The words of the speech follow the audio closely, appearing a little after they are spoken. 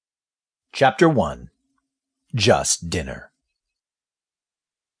Chapter 1. Just Dinner.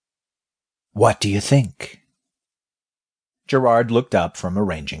 "What do you think?" Gerard looked up from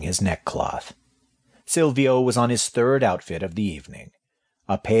arranging his neckcloth. Silvio was on his third outfit of the evening,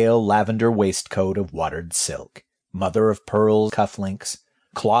 a pale lavender waistcoat of watered silk, mother-of-pearl cufflinks,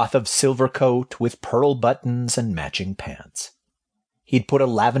 cloth of silver coat with pearl buttons and matching pants. He'd put a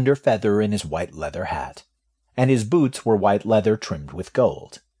lavender feather in his white leather hat, and his boots were white leather trimmed with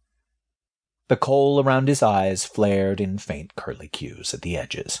gold. The kohl around his eyes flared in faint curlicues at the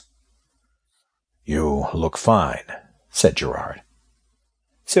edges. "You look fine," said Gerard.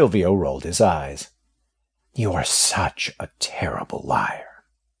 Silvio rolled his eyes. "You are such a terrible liar."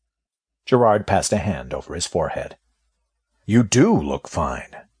 Gerard passed a hand over his forehead. "You do look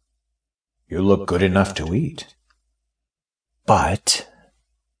fine. You look good enough to eat." "But—"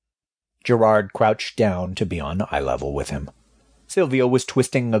 Gerard crouched down to be on eye level with him. Silvio was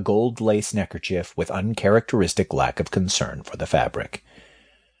twisting a gold lace neckerchief with uncharacteristic lack of concern for the fabric.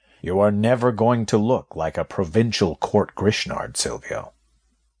 "You are never going to look like a provincial court Grischnard, Silvio."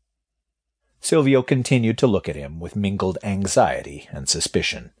 Silvio continued to look at him with mingled anxiety and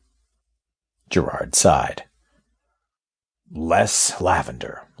suspicion. Gerard sighed. "Less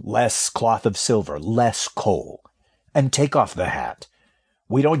lavender, less cloth of silver, less kohl. And take off the hat.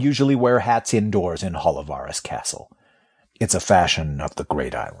 We don't usually wear hats indoors in Hollivaris Castle. It's a fashion of the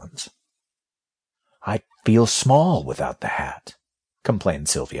great islands." "I feel small without the hat," complained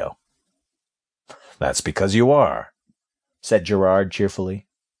Silvio. "That's because you are," said Gerard cheerfully.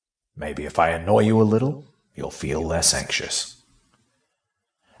 "Maybe if I annoy you a little, you'll feel less anxious."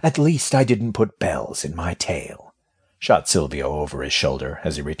 "At least I didn't put bells in my tail," shot Silvio over his shoulder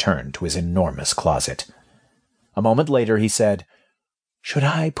as he returned to his enormous closet. A moment later he said, "Should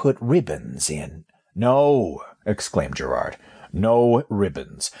I put ribbons in?" "No," exclaimed Gerard. "No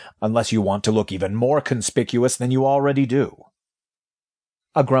ribbons, unless you want to look even more conspicuous than you already do."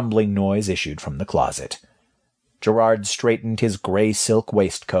 A grumbling noise issued from the closet. Gerard straightened his gray silk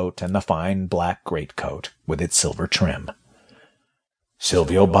waistcoat and the fine black greatcoat with its silver trim.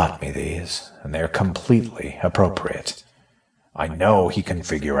 "Silvio bought me these, and they're completely appropriate. I know he can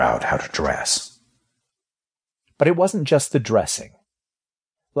figure out how to dress." But it wasn't just the dressing.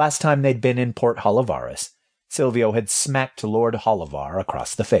 Last time they'd been in Port Hollivaris, Silvio had smacked Lord Hollivar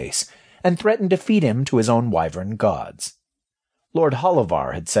across the face and threatened to feed him to his own wyvern gods. Lord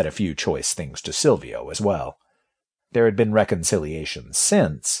Hollivar had said a few choice things to Silvio as well. There had been reconciliations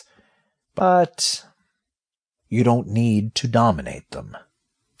since, but— "You don't need to dominate them,"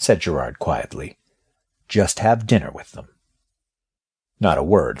 said Gerard quietly. "Just have dinner with them." Not a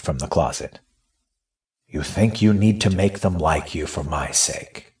word from the closet. "You think you need to make them like you for my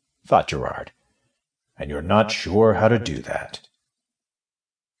sake," thought Gerard, "and you're not sure how to do that."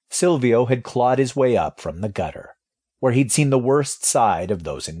 Silvio had clawed his way up from the gutter, where he'd seen the worst side of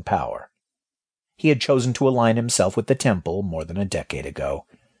those in power. He had chosen to align himself with the temple more than a decade ago,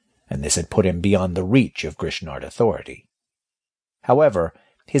 and this had put him beyond the reach of Grischnard authority. However,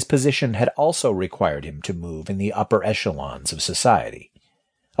 his position had also required him to move in the upper echelons of society,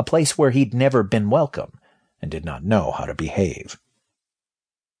 a place where he'd never been welcome and did not know how to behave.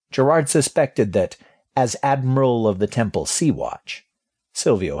 Gerard suspected that, as Admiral of the Temple Sea Watch,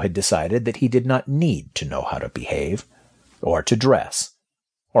 Silvio had decided that he did not need to know how to behave, or to dress,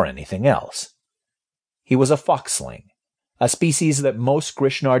 or anything else. He was a foxling, a species that most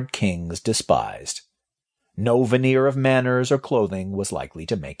Grischnard kings despised. No veneer of manners or clothing was likely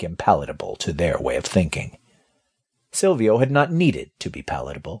to make him palatable to their way of thinking. Silvio had not needed to be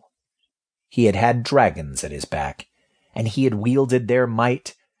palatable. He had had dragons at his back, and he had wielded their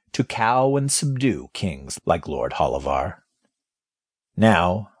might to cow and subdue kings like Lord Hollivar.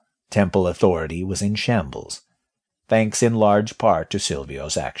 Now, temple authority was in shambles, thanks in large part to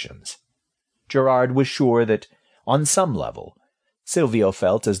Silvio's actions. Gerard was sure that, on some level, Silvio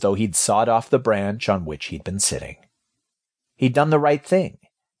felt as though he'd sawed off the branch on which he'd been sitting. He'd done the right thing,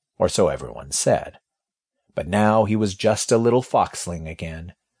 or so everyone said. But now he was just a little foxling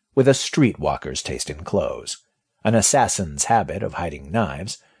again, with a streetwalker's taste in clothes, an assassin's habit of hiding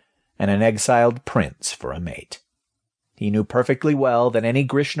knives, and an exiled prince for a mate. He knew perfectly well that any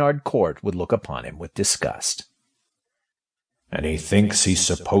Grischnard court would look upon him with disgust. "And he thinks he's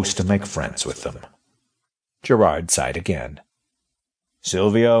supposed to make friends with them." Gerard sighed again.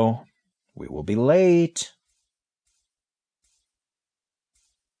 "Silvio, we will be late."